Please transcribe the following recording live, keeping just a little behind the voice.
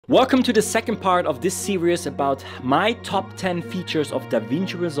Welcome to the second part of this series about my top 10 features of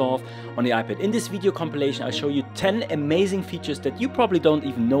DaVinci Resolve on the iPad. In this video compilation, I'll show you 10 amazing features that you probably don't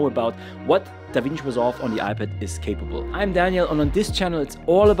even know about what DaVinci Resolve on the iPad is capable. I'm Daniel, and on this channel it's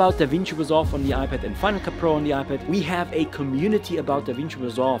all about DaVinci Resolve on the iPad and Final Cut Pro on the iPad. We have a community about DaVinci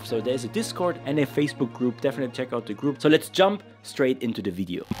Resolve, so there's a Discord and a Facebook group. Definitely check out the group. So let's jump straight into the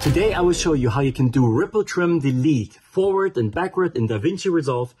video. Today I will show you how you can do ripple trim delete forward and backward in DaVinci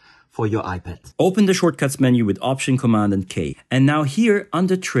Resolve for your iPad. Open the shortcuts menu with Option, Command and K. And now here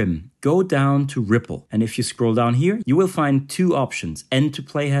under trim, go down to ripple. And if you scroll down here, you will find two options, end to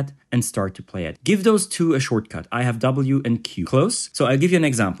playhead and start to playhead. Give those two a shortcut. I have W and Q. Close. So I'll give you an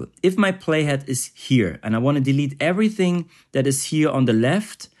example. If my playhead is here and I want to delete everything that is here on the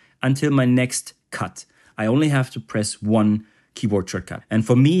left until my next cut, I only have to press one keyboard shortcut. And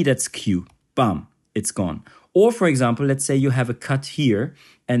for me, that's Q. Bam, it's gone. Or for example, let's say you have a cut here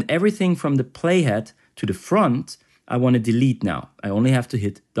and everything from the playhead to the front, I want to delete now. I only have to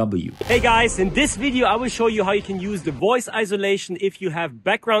hit W. Hey guys, in this video I will show you how you can use the voice isolation if you have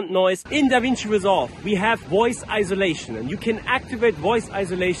background noise. In DaVinci Resolve, we have voice isolation, and you can activate voice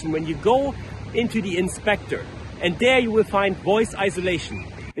isolation when you go into the inspector. And there you will find voice isolation.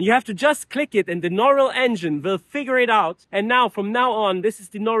 And you have to just click it and the neural engine will figure it out. And now, from now on, this is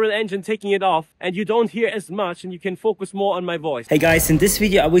the neural engine taking it off and you don't hear as much and you can focus more on my voice. Hey guys, in this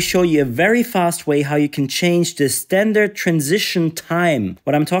video I will show you a very fast way how you can change the standard transition time.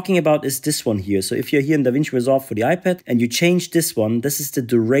 What I'm talking about is this one here. So if you're here in DaVinci Resolve for the iPad and you change this one, this is the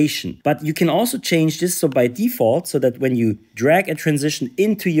duration. But you can also change this so by default, so that when you drag a transition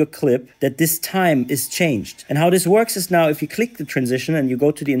into your clip, that this time is changed. And how this works is now if you click the transition and you go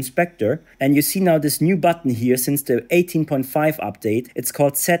to the inspector and you see now this new button here since the 18.5 update, it's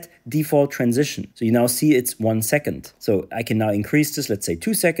called set default transition. So you now see it's 1 second. So I can now increase this, let's say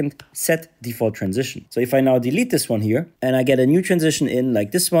 2 seconds, set default transition. So if I now delete this one here and I get a new transition in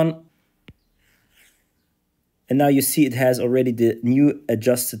like this one, and now you see it has already the new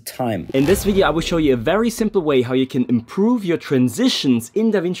adjusted time. In this video, I will show you a very simple way how you can improve your transitions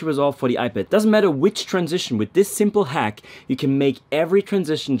in DaVinci Resolve for the iPad. Doesn't matter which transition, with this simple hack, you can make every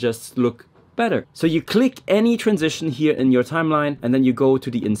transition just look better. So you click any transition here in your timeline and then you go to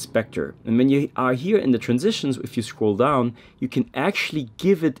the inspector. And when you are here in the transitions, if you scroll down, you can actually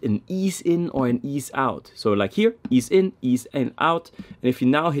give it an ease in or an ease out. So like here, ease in out. And if you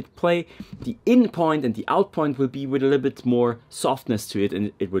now hit play, the in point and the out point will be with a little bit more softness to it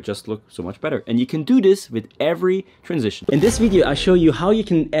and it will just look so much better. And you can do this with every transition. In this video, I show you how you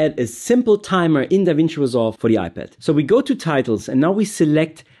can add a simple timer in DaVinci Resolve for the iPad. So we go to titles and now we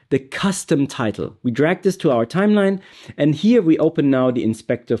select the custom title. We drag this to our timeline and here we open now the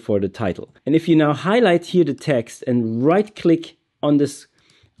inspector for the title. And if you now highlight here the text and right click on this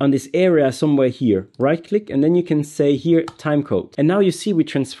area somewhere here, right click, and then you can say here timecode. And now you see we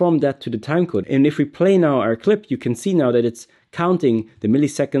transform that to the timecode. And if we play now our clip, you can see now that it's counting the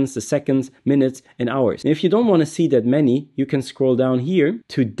milliseconds, the seconds, minutes, and hours. And if you don't want to see that many, you can scroll down here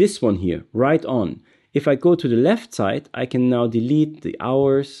to this one here, right on. If I go to the left side, I can now delete the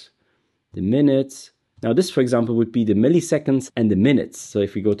hours, the minutes. Now this, for example, would be the milliseconds and the minutes. So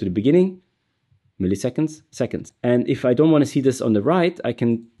if we go to the beginning, milliseconds, seconds. And if I don't want to see this on the right, I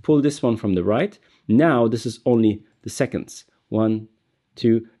can pull this one from the right. Now this is only the seconds. 1,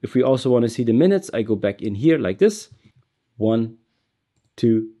 2. If we also want to see the minutes, I go back in here like this. 1,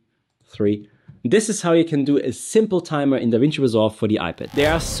 2, 3. This is how you can do a simple timer in DaVinci Resolve for the iPad.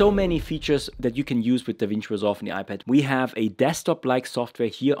 There are so many features that you can use with DaVinci Resolve on the iPad. We have a desktop-like software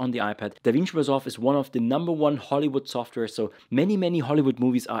here on the iPad. DaVinci Resolve is one of the #1 Hollywood software, so many Hollywood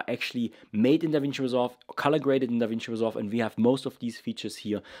movies are actually made in DaVinci Resolve, color graded in DaVinci Resolve, and we have most of these features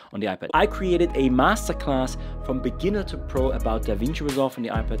here on the iPad. I created a masterclass from beginner to pro about DaVinci Resolve on the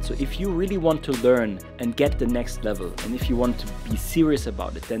iPad, so if you really want to learn and get the next level, and if you want to be serious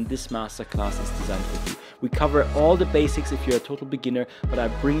about it, then this masterclass is designed for you. We cover all the basics if you're a total beginner, but I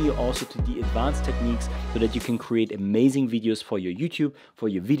bring you also to the advanced techniques so that you can create amazing videos for your YouTube, for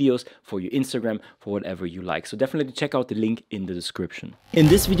your videos, for your Instagram, for whatever you like. So definitely check out the link in the description. In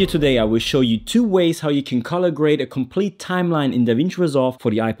this video today, I will show you 2 ways how you can color grade a complete timeline in DaVinci Resolve for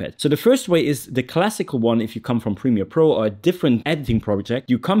the iPad. So the first way is the classical one if you come from Premiere Pro or a different editing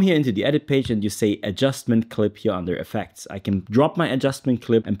project. You come here into the edit page and you say adjustment clip here under effects. I can drop my adjustment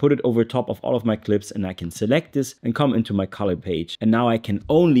clip and put it over top of all of my clips and I can select this and come into my color page. And now I can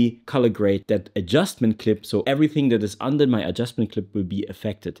only color grade that adjustment clip, so everything that is under my adjustment clip will be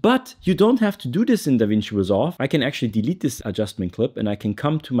affected. But you don't have to do this in DaVinci Resolve. I can actually delete this adjustment clip and I can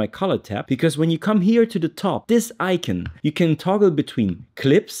come to my color tab, because when you come here to the top, this icon, you can toggle between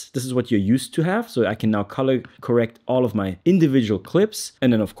clips. This is what you're used to have. So I can now color correct all of my individual clips.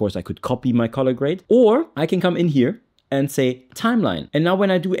 And then of course I could copy my color grade, or I can come in here and say timeline. And now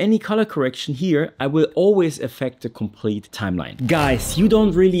when I do any color correction here, I will always affect the complete timeline. Guys, you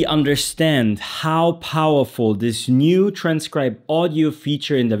don't really understand how powerful this new Transcribe audio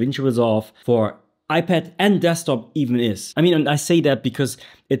feature in DaVinci Resolve for iPad and desktop even is. I mean, and I say that because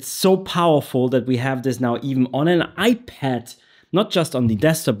it's so powerful that we have this now even on an iPad, not just on the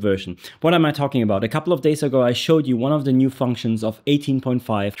desktop version. What am I talking about? A couple of days ago, I showed you one of the new functions of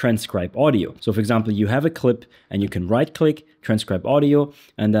 18.5 Transcribe Audio. So for example, you have a clip and you can right click, Transcribe Audio,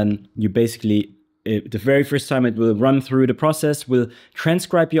 and then you basically, the very first time it will run through the process, will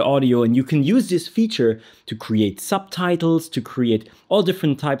transcribe your audio, and you can use this feature to create subtitles, to create all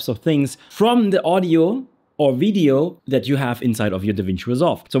different types of things from the audio or video that you have inside of your DaVinci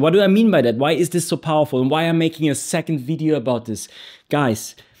Resolve. So what do I mean by that? Why is this so powerful? And why I'm making a second video about this?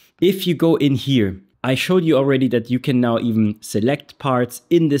 Guys, if you go in here, I showed you already that you can now even select parts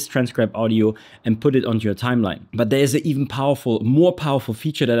in this Transcribe audio and put it onto your timeline. But there is an even more powerful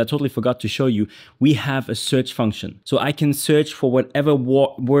feature that I totally forgot to show you. We have a search function. So I can search for whatever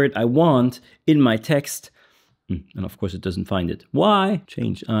word I want in my text. And of course it doesn't find it. Why?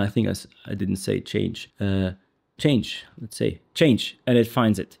 Change. I think I didn't say change. Change. Let's say change. And it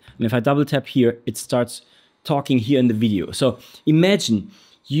finds it. And if I double tap here, it starts talking here in the video. So imagine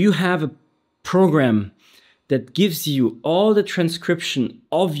you have a program that gives you all the transcription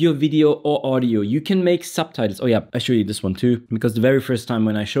of your video or audio. You can make subtitles. Oh yeah, I showed you this one too, because the very first time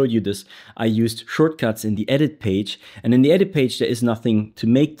when I showed you this, I used shortcuts in the edit page. And in the edit page, there is nothing to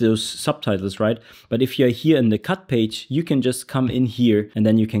make those subtitles, right? But if you're here in the cut page, you can just come in here and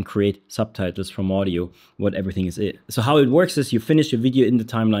then you can create subtitles from audio, what everything is. So how it works is you finish your video in the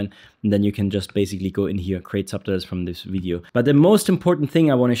timeline, and then you can just basically go in here, create subtitles from this video. But the most important thing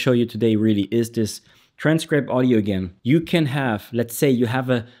I want to show you today really is this Transcribe audio again. You can have, let's say you have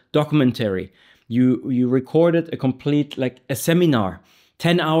a documentary. You recorded a complete, like a seminar,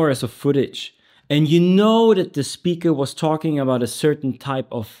 10 hours of footage. And you know that the speaker was talking about a certain type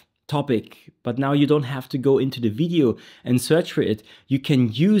of topic, but now you don't have to go into the video and search for it. You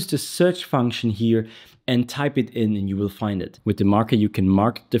can use the search function here and type it in and you will find it. With the marker, you can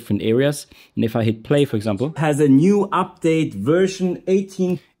mark different areas. And if I hit play, for example, has a new update version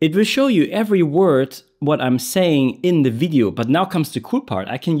 18. It will show you every word what I'm saying in the video. But now comes the cool part.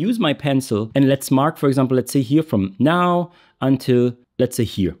 I can use my pencil and let's mark, for example, let's say here from now until, let's say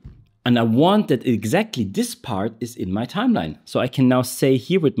here. And I want that exactly this part is in my timeline. So I can now say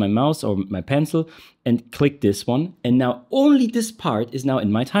here with my mouse or my pencil and click this one. And now only this part is now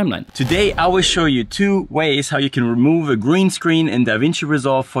in my timeline. Today, I will show you 2 ways how you can remove a green screen in DaVinci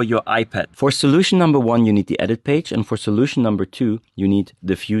Resolve for your iPad. For solution number 1, you need the edit page. And for solution number 2, you need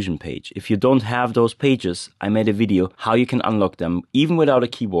the fusion page. If you don't have those pages, I made a video how you can unlock them even without a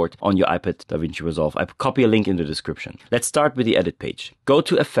keyboard on your iPad DaVinci Resolve. I copy a link in the description. Let's start with the edit page. Go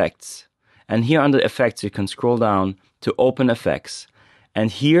to effects. And here under effects, you can scroll down to open effects. And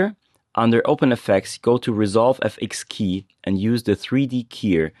here under open effects, go to Resolve FX key and use the 3D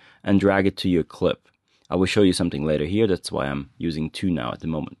keyer and drag it to your clip. I will show you something later here. That's why I'm using 2 now at the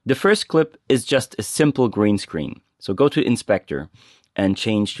moment. The first clip is just a simple green screen. So go to Inspector and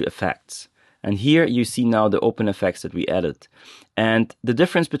change to Effects. And here you see now the open effects that we added. And the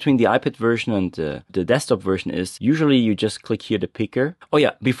difference between the iPad version and the desktop version is usually you just click here the picker. Oh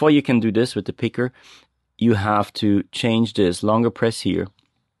yeah, before you can do this with the picker, you have to change this, longer press here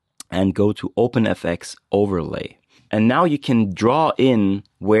and go to Open FX Overlay. And now you can draw in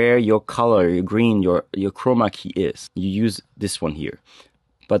where your color, your green, your chroma key is. You use this one here.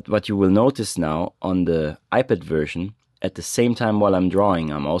 But what you will notice now on the iPad version, at the same time while I'm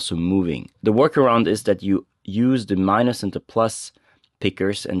drawing, I'm also moving. The workaround is that you use the minus and the plus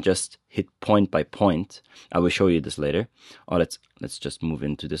pickers and just hit point by point. I will show you this later. Oh, let's just move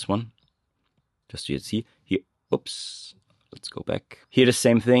into this one. Just so you see here. Oops. Let's go back. Here the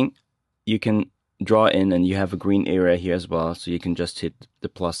same thing. You can draw in and you have a green area here as well. So you can just hit the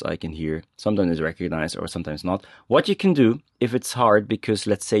plus icon here. Sometimes it's recognized or sometimes not. What you can do if it's hard, because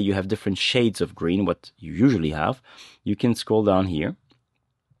let's say you have different shades of green, what you usually have, you can scroll down here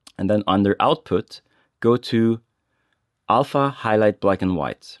and then under output, go to alpha, highlight, black and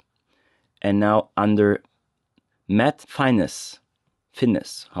white. And now under matte fineness,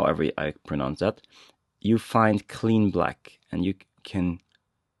 however I pronounce that, you find clean black, and you can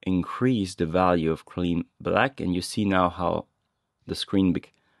increase the value of clean black, and you see now how the screen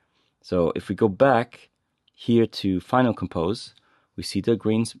so if we go back here to Final Compose, we see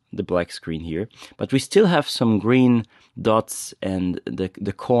the black screen here, but we still have some green dots and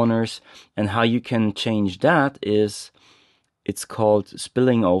the corners, and how you can change that is, it's called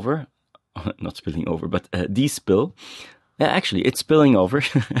spilling over, not spilling over, but despill. Yeah, actually, it's spilling over.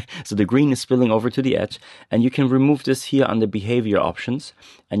 So the green is spilling over to the edge, and you can remove this here under behavior options,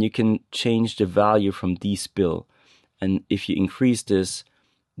 and you can change the value from despill. And if you increase this,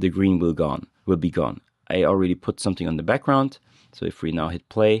 the green will be gone. I already put something on the background. So if we now hit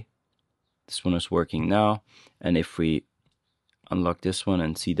play, this one is working now. And if we unlock this one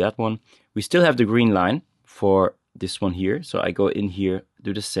and see that one, we still have the green line for this one here. So I go in here,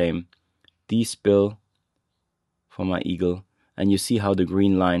 do the same, despill for my eagle, and you see how the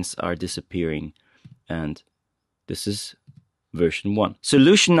green lines are disappearing. And this is version 1.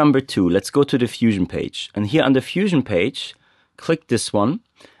 Solution number 2, let's go to the Fusion page. And here on the Fusion page, click this one.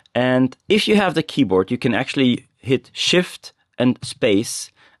 And if you have the keyboard, you can actually hit Shift and space,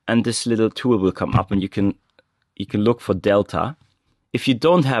 and this little tool will come up, and you can look for delta. If you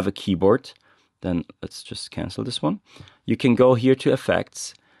don't have a keyboard, then let's just cancel this one. You can go here to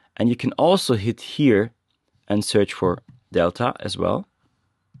effects, and you can also hit here and search for delta as well.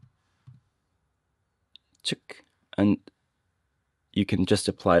 Check. And you can just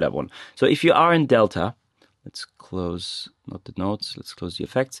apply that one. So if you are in delta, let's close, not the notes, let's close the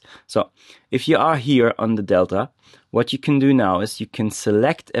effects. So if you are here on the delta, what you can do now is you can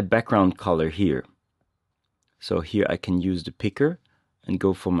select a background color here. So here I can use the picker and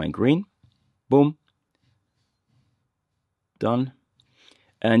go for my green. Boom. Done.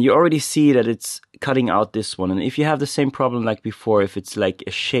 And you already see that it's cutting out this one. And if you have the same problem like before, if it's like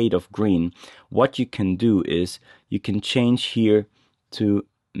a shade of green, what you can do is you can change here to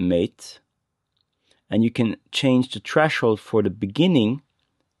mate. And you can change the threshold for the beginning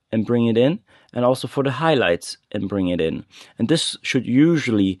and bring it in, and also for the highlights and bring it in. And this should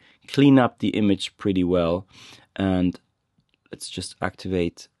usually clean up the image pretty well. And let's just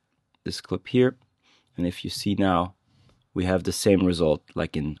activate this clip here. And if you see now, we have the same result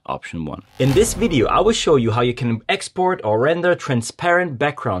like in option 1. In this video, I will show you how you can export or render transparent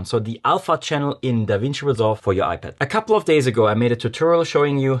background, so the alpha channel in DaVinci Resolve for your iPad. A couple of days ago, I made a tutorial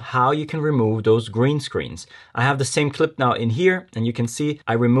showing you how you can remove those green screens. I have the same clip now in here, and you can see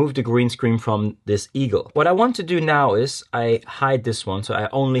I removed the green screen from this eagle. What I want to do now is I hide this one, so I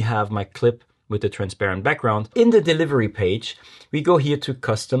only have my clip with the transparent background. In the delivery page, we go here to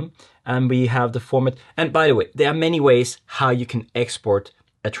custom, and we have the format. And by the way, there are many ways how you can export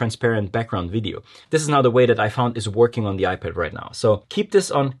a transparent background video. This is now the way that I found is working on the iPad right now. So keep this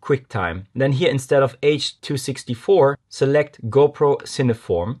on QuickTime. Then here, instead of H264, select GoPro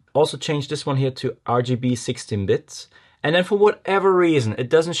Cineform. Also change this one here to RGB 16 bits. And then for whatever reason, it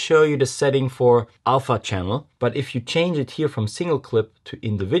doesn't show you the setting for alpha channel. But if you change it here from single clip to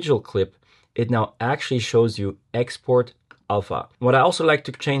individual clip, it now actually shows you export alpha. What I also like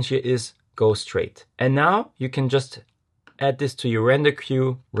to change here is go straight. And now you can just add this to your render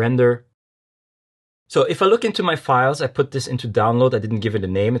queue, render. So if I look into my files, I put this into download. I didn't give it a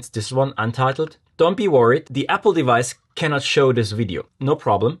name. It's this one, untitled. Don't be worried. The Apple device cannot show this video. No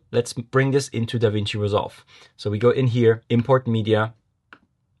problem. Let's bring this into DaVinci Resolve. So we go in here, import media,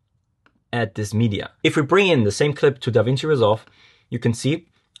 add this media. If we bring in the same clip to DaVinci Resolve, you can see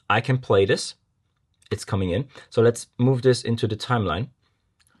I can play this. It's coming in. So let's move this into the timeline.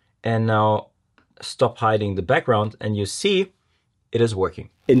 And now stop hiding the background, and you see it is working.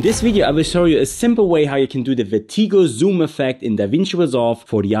 In this video, I will show you a simple way how you can do the Vertigo zoom effect in DaVinci Resolve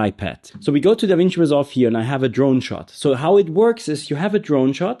for the iPad. So we go to DaVinci Resolve here, and I have a drone shot. So how it works is you have a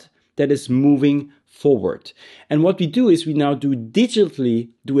drone shot that is moving forward. And what we do is we now digitally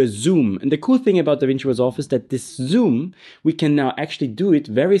do a zoom. And the cool thing about DaVinci Resolve is that this zoom, we can now actually do it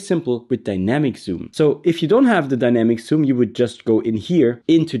very simple with dynamic zoom. So if you don't have the dynamic zoom, you would just go in here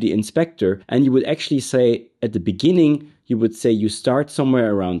into the inspector, and you would actually say at the beginning, you would say you start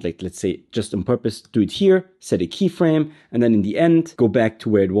somewhere around, like, let's say just on purpose, do it here, set a keyframe, and then in the end, go back to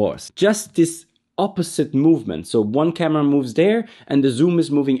where it was. Just this opposite movement. So one camera moves there and the zoom is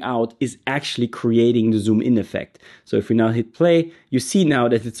moving out is actually creating the zoom in effect. So if we now hit play, you see now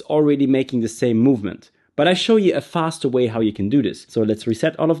that it's already making the same movement. But I show you a faster way how you can do this. So let's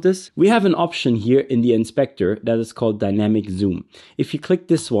reset all of this. We have an option here in the inspector that is called dynamic zoom. If you click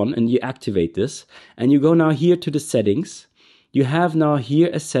this one and you activate this and you go now here to the settings, you have now here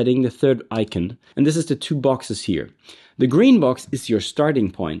a setting, the third icon, and this is the two boxes here. The green box is your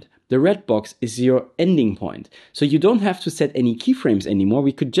starting point. the red box is your ending point. So you don't have to set any keyframes anymore.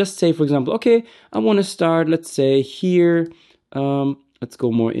 We could just say, for example, okay, I want to start, let's say here, let's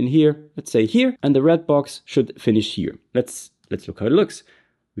go more in here, let's say here, and the red box should finish here. Let's look how it looks.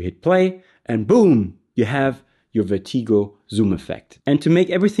 We hit play, and boom, you have your Vertigo zoom effect. And to make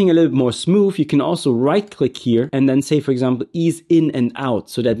everything a little bit more smooth, you can also right click here and then say, for example, ease in and out.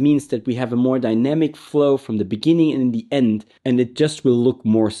 So that means that we have a more dynamic flow from the beginning and the end, and it just will look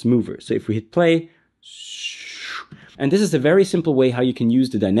more smoother. So if we hit play, and this is a very simple way how you can use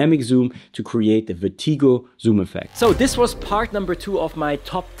the dynamic zoom to create the Vertigo zoom effect. So this was part number 2 of my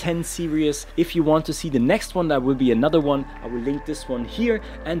top 10 series. If you want to see the next one, there will be another one. I will link this one here.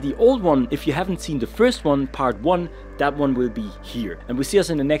 And the old one, if you haven't seen the first one, part 1, that one will be here. And we'll see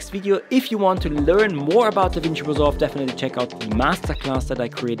us in the next video. If you want to learn more about DaVinci Resolve, definitely check out the masterclass that I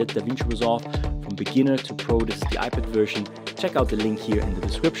created, DaVinci Resolve, from beginner to pro. This is the iPad version. Check out the link here in the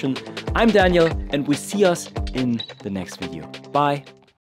description. I'm Daniel, and we see us in the next video. Bye.